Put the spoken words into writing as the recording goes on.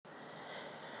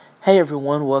Hey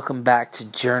everyone, welcome back to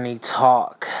Journey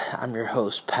Talk. I'm your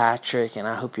host Patrick, and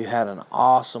I hope you had an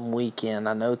awesome weekend.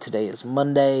 I know today is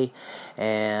Monday,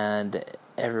 and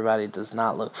everybody does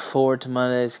not look forward to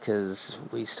Mondays because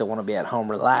we still want to be at home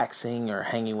relaxing or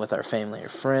hanging with our family or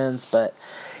friends. But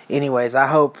anyways, I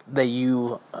hope that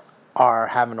you are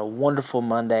having a wonderful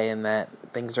Monday and that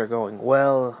things are going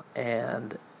well.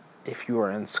 And if you are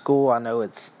in school, I know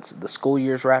it's the school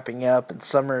year's wrapping up and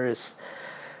summer is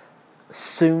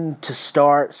soon to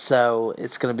start, so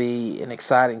it's going to be an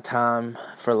exciting time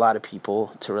for a lot of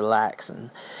people to relax. And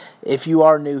if you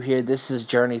are new here, this is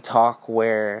Journey Talk,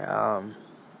 where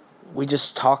we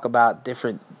just talk about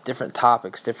different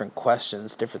topics, different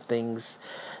questions, different things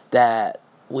that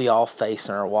we all face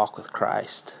in our walk with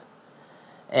Christ.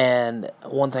 And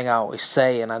one thing I always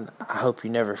say, and I hope you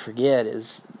never forget,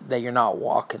 is that you're not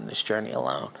walking this journey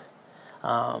alone.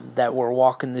 That we're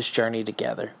walking this journey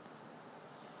together.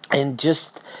 And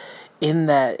just in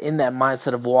that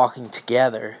mindset of walking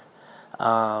together,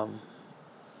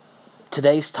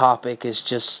 today's topic is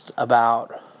just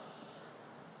about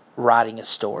writing a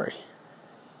story.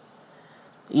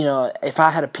 You know, if I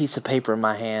had a piece of paper in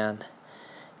my hand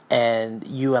and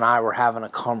you and I were having a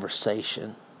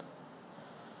conversation,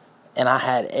 and I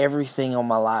had everything on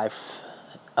my life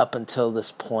up until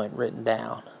this point written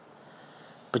down,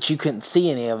 but you couldn't see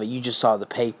any of it, you just saw the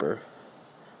paper,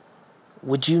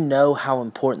 would you know how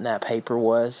important that paper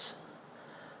was?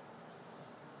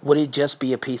 Would it just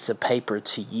be a piece of paper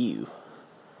to you?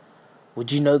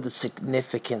 Would you know the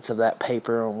significance of that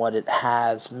paper and what it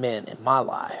has meant in my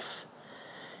life?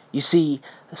 You see,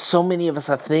 so many of us,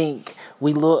 I think,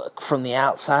 we look from the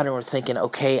outside and we're thinking,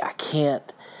 okay,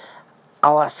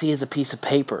 all I see is a piece of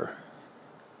paper.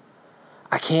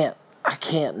 I'm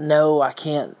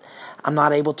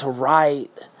not able to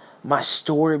write my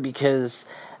story because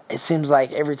it seems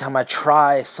like every time I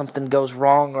try, something goes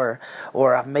wrong, or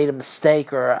I've made a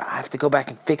mistake, or I have to go back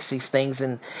and fix these things,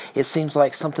 and it seems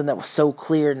like something that was so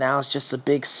clear now is just a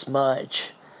big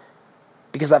smudge.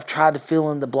 Because I've tried to fill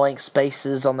in the blank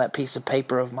spaces on that piece of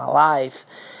paper of my life,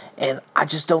 and I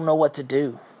just don't know what to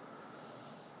do.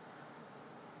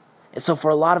 And so for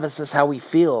a lot of us, that's how we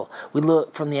feel. We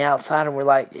look from the outside and we're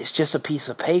like, it's just a piece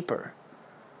of paper.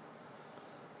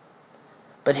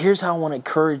 But here's how I want to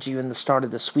encourage you in the start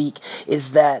of this week,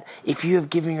 is that if you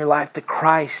have given your life to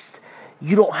Christ,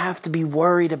 you don't have to be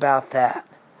worried about that.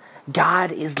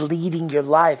 God is leading your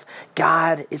life.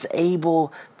 God is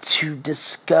able to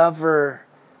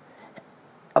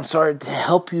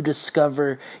help you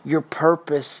discover your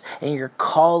purpose and your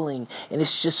calling. And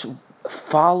it's just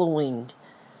following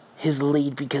His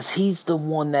lead, because He's the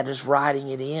one that is writing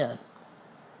it in.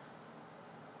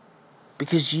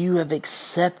 Because you have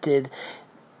accepted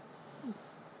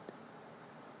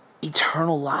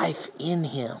eternal life in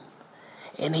Him.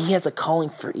 And He has a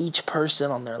calling for each person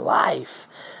on their life.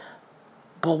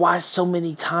 But why so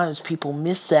many times people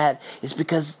miss that is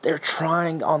because they're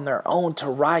trying on their own to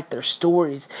write their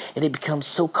stories, and it becomes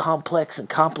so complex and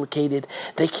complicated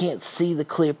they can't see the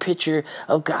clear picture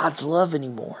of God's love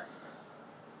anymore.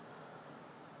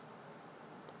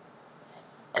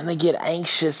 And they get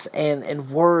anxious and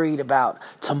worried about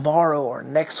tomorrow or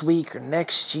next week or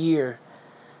next year.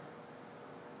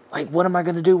 Like, what am I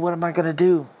going to do? What am I going to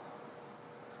do?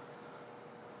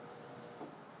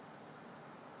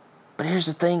 But here's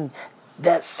the thing.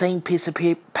 That same piece of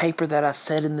paper that I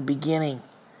said in the beginning,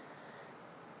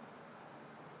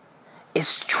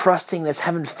 it's trusting, it's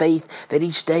having faith that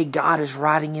each day God is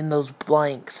writing in those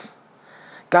blanks.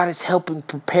 God is helping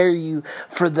prepare you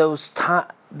for those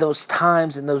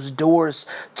times and those doors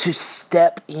to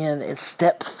step in and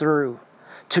step through,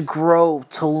 to grow,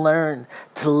 to learn,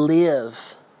 to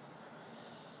live.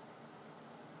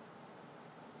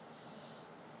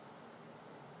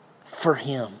 For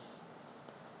Him.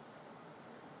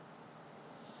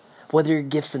 Whether your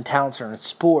gifts and talents are in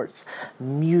sports,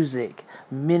 music,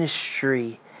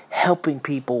 ministry, helping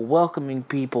people, welcoming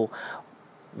people,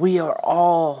 we are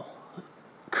all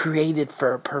created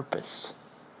for a purpose.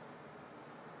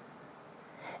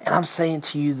 And I'm saying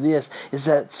to you this, is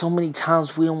that so many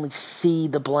times we only see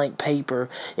the blank paper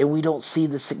and we don't see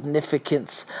the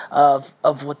significance of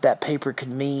what that paper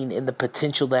could mean and the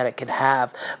potential that it could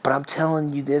have. But I'm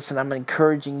telling you this, and I'm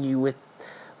encouraging you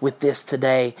with this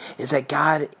today, is that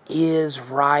God is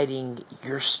writing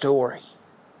your story.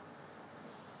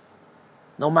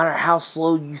 No matter how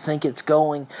slow you think it's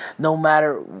going, no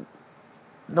matter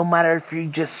if you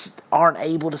just aren't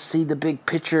able to see the big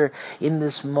picture in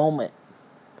this moment,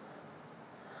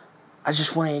 I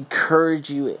just want to encourage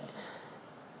you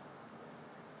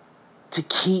to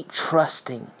keep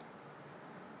trusting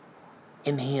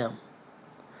in Him.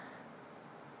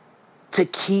 To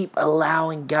keep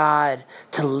allowing God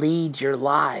to lead your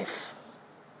life.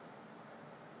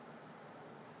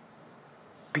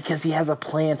 Because He has a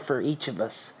plan for each of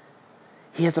us.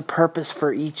 He has a purpose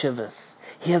for each of us.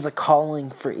 He has a calling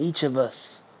for each of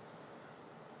us.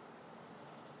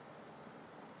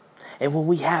 And when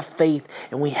we have faith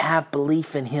and we have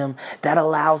belief in Him, that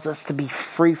allows us to be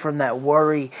free from that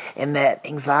worry and that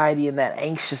anxiety and that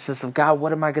anxiousness of, God,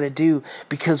 what am I going to do?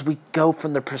 Because we go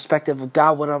from the perspective of,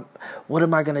 God, what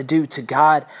am I going to do? To,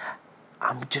 God,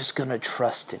 I'm just going to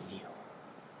trust in You.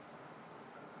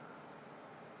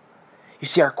 You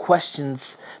see, our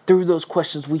questions, through those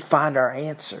questions, we find our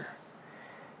answer.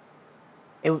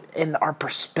 And our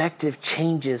perspective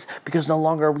changes, because no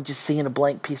longer are we just seeing a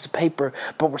blank piece of paper,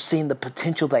 but we're seeing the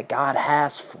potential that God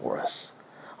has for us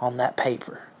on that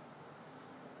paper.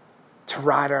 To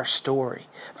write our story,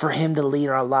 for Him to lead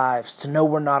our lives, to know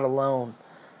we're not alone.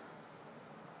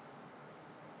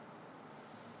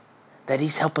 That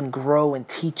He's helping grow and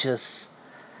teach us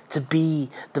to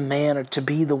be the man or to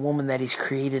be the woman that He's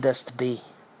created us to be.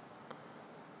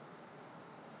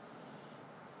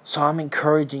 So I'm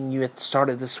encouraging you at the start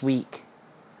of this week.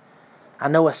 I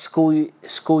know a school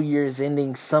year is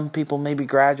ending. Some people may be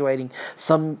graduating.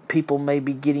 Some people may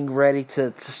be getting ready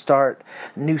to start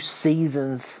new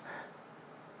seasons.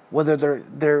 Whether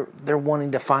they're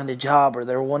wanting to find a job, or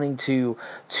they're wanting to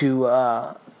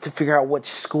figure out which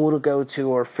school to go to,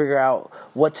 or figure out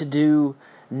what to do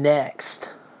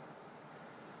next.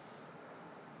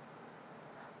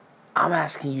 I'm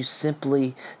asking you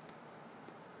simply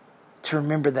to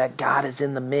remember that God is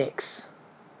in the mix.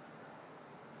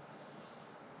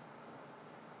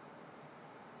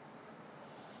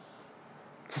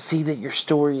 To see that your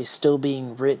story is still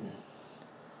being written.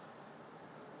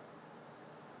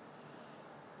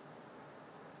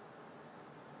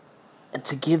 And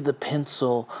to give the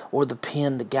pencil or the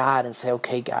pen to God and say,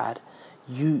 okay, God,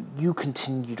 you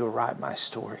continue to write my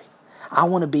story. I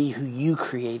want to be who You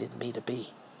created me to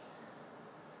be.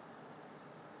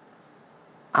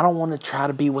 I don't want to try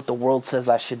to be what the world says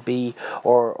I should be,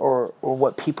 or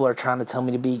what people are trying to tell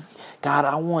me to be. God,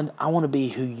 I want to be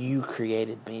who You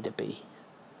created me to be.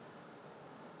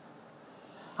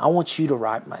 I want You to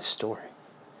write my story.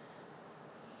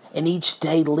 And each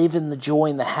day live in the joy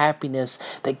and the happiness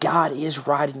that God is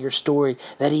writing your story,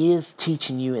 that He is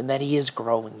teaching you, and that He is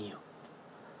growing you.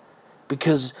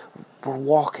 Because we're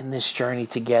walking this journey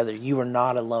together. You are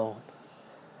not alone.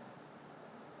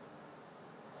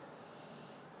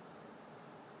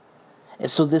 And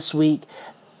so this week,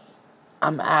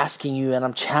 I'm asking you and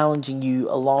I'm challenging you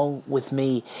along with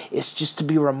me, is just to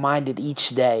be reminded each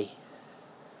day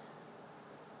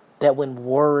that when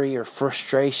worry or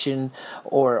frustration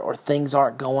or things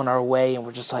aren't going our way and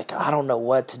we're just like, I don't know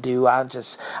what to do.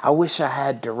 I wish I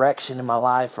had direction in my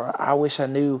life, or I wish I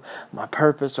knew my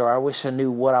purpose, or I wish I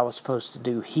knew what I was supposed to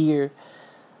do here.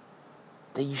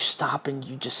 That you stop and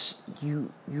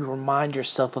you remind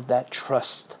yourself of that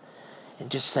trust. And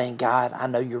just saying, God, I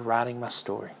know You're writing my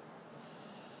story.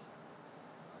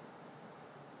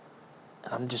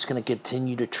 And I'm just going to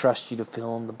continue to trust You to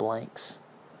fill in the blanks.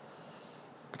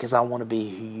 Because I want to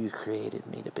be who You created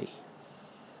me to be.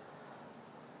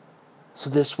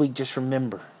 So this week, just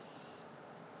remember,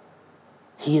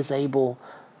 He is able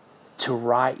to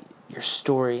write your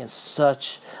story in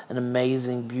such an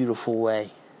amazing, beautiful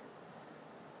way.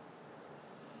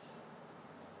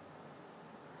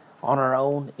 On our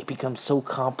own, it becomes so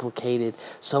complicated,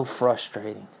 so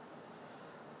frustrating.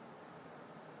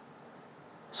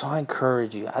 So I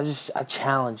encourage you, I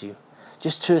challenge you,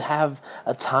 just to have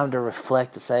a time to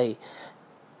reflect, to say,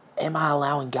 am I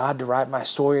allowing God to write my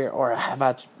story, or have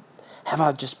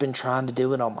I just been trying to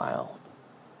do it on my own?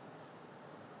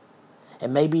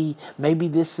 And maybe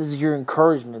this is your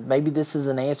encouragement. Maybe this is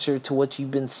an answer to what you've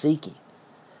been seeking.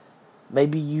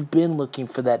 Maybe you've been looking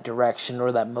for that direction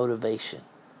or that motivation.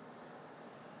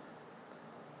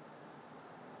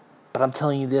 But I'm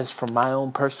telling you this from my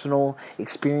own personal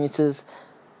experiences.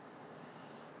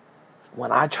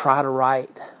 When I try to write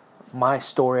my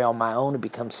story on my own, it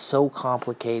becomes so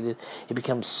complicated. It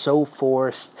becomes so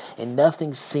forced, and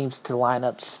nothing seems to line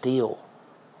up still.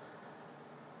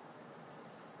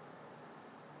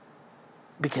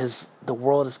 Because the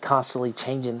world is constantly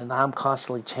changing, and I'm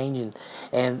constantly changing,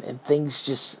 and things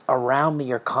just around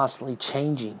me are constantly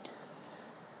changing.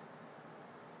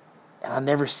 And I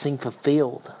never seem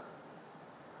fulfilled.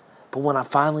 But when I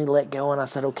finally let go and I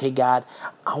said, okay, God,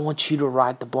 I want You to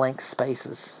write the blank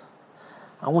spaces.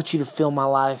 I want You to fill my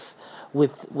life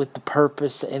with the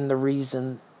purpose and the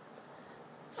reason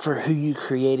for who You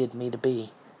created me to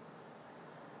be.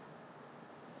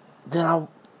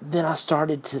 then I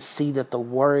started to see that the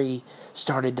worry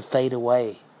started to fade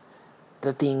away,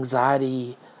 that the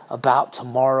anxiety about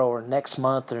tomorrow or next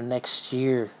month or next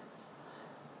year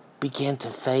began to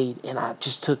fade, and I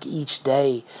just took each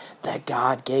day that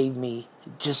God gave me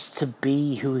just to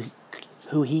be who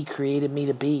He created me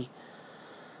to be.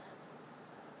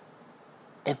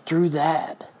 And through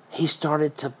that, He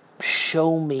started to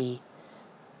show me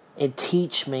and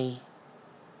teach me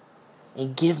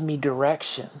and give me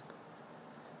direction.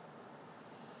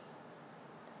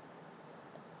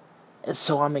 And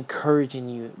so I'm encouraging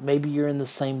you. Maybe you're in the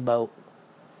same boat.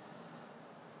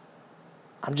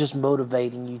 I'm just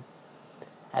motivating you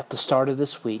at the start of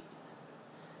this week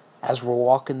as we're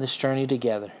walking this journey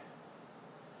together.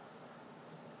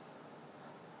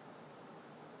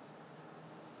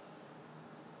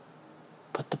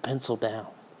 Put the pencil down.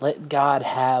 Let God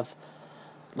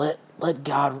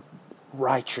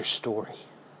write your story.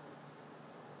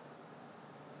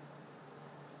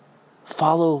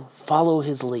 Follow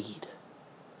His lead.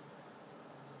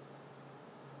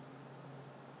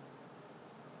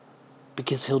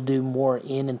 Because He'll do more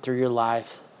in and through your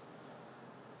life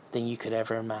than you could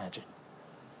ever imagine.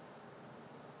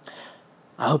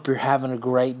 I hope you're having a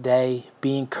great day.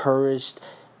 Be encouraged.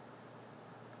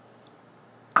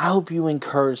 I hope you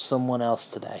encourage someone else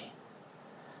today.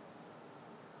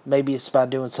 Maybe it's by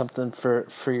doing something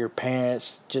for your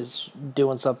parents, just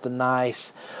doing something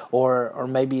nice, or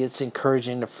maybe it's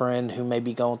encouraging a friend who may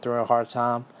be going through a hard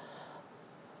time.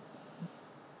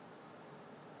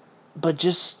 But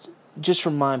just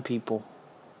remind people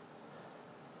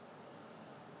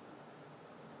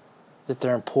that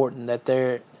they're important, that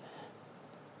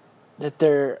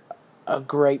they're a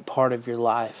great part of your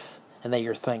life, and that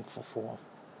you're thankful for them.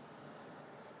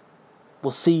 We'll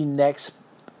see you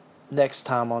next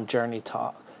time on Journey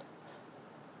Talk.